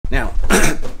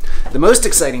The most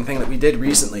exciting thing that we did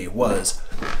recently was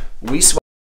we swapped.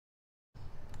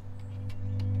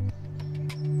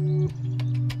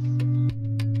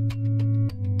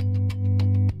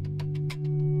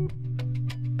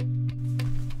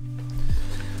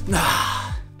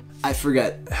 I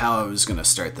forget how I was gonna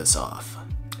start this off.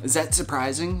 Is that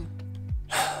surprising?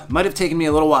 Might have taken me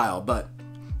a little while, but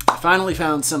I finally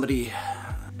found somebody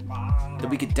that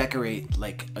we could decorate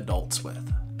like adults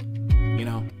with. You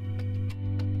know?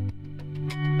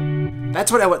 That's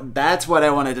what I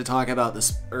wanted to talk about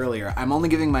this earlier. I'm only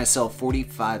giving myself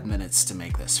 45 minutes to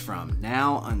make this from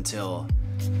now until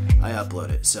I upload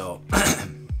it. So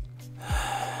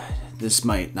this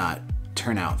might not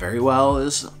turn out very well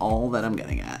is all that I'm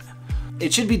getting at.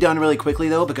 It should be done really quickly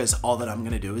though, because all that I'm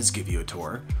gonna do is give you a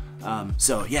tour.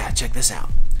 So yeah, check this out.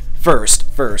 First,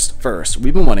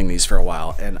 we've been wanting these for a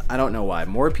while, and I don't know why.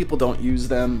 More people don't use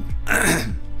them.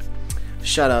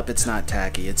 Shut up, it's not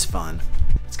tacky, it's fun.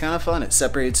 It's kind of fun. It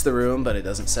separates the room, but it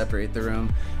doesn't separate the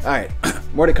room. All right,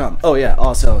 more to come. Oh yeah,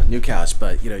 also new couch,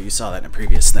 but you saw that in a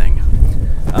previous thing.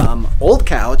 Old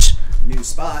couch, new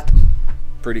spot.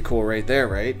 Pretty cool right there,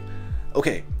 right?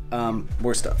 Okay,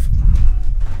 more stuff.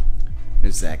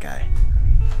 Who's that guy?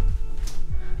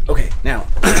 Okay, now,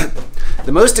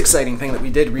 the most exciting thing that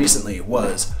we did recently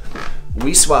was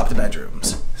we swapped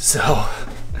bedrooms. So,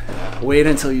 wait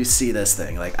until you see this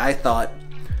thing. Like, I thought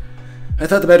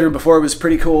the bedroom before was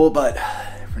pretty cool, but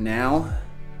for now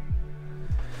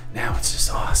it's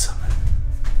just awesome.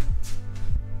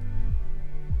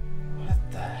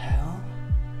 What the hell?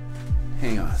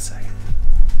 Hang on a second.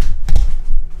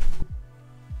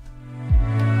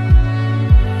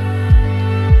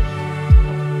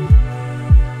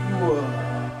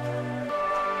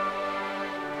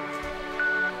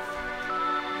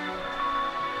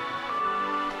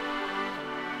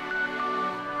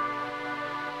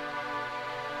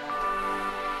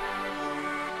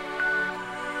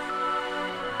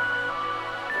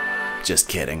 Just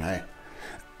kidding. I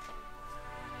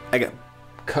got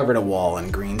covered a wall in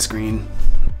green screen.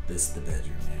 This is the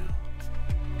bedroom now.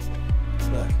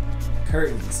 Look,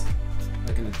 curtains,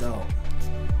 like an adult.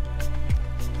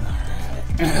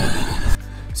 Alright.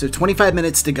 So 25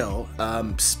 minutes to go.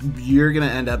 You're gonna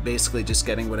end up basically just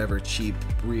getting whatever cheap,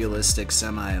 realistic,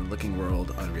 semi-looking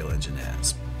world Unreal Engine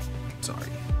has. Sorry.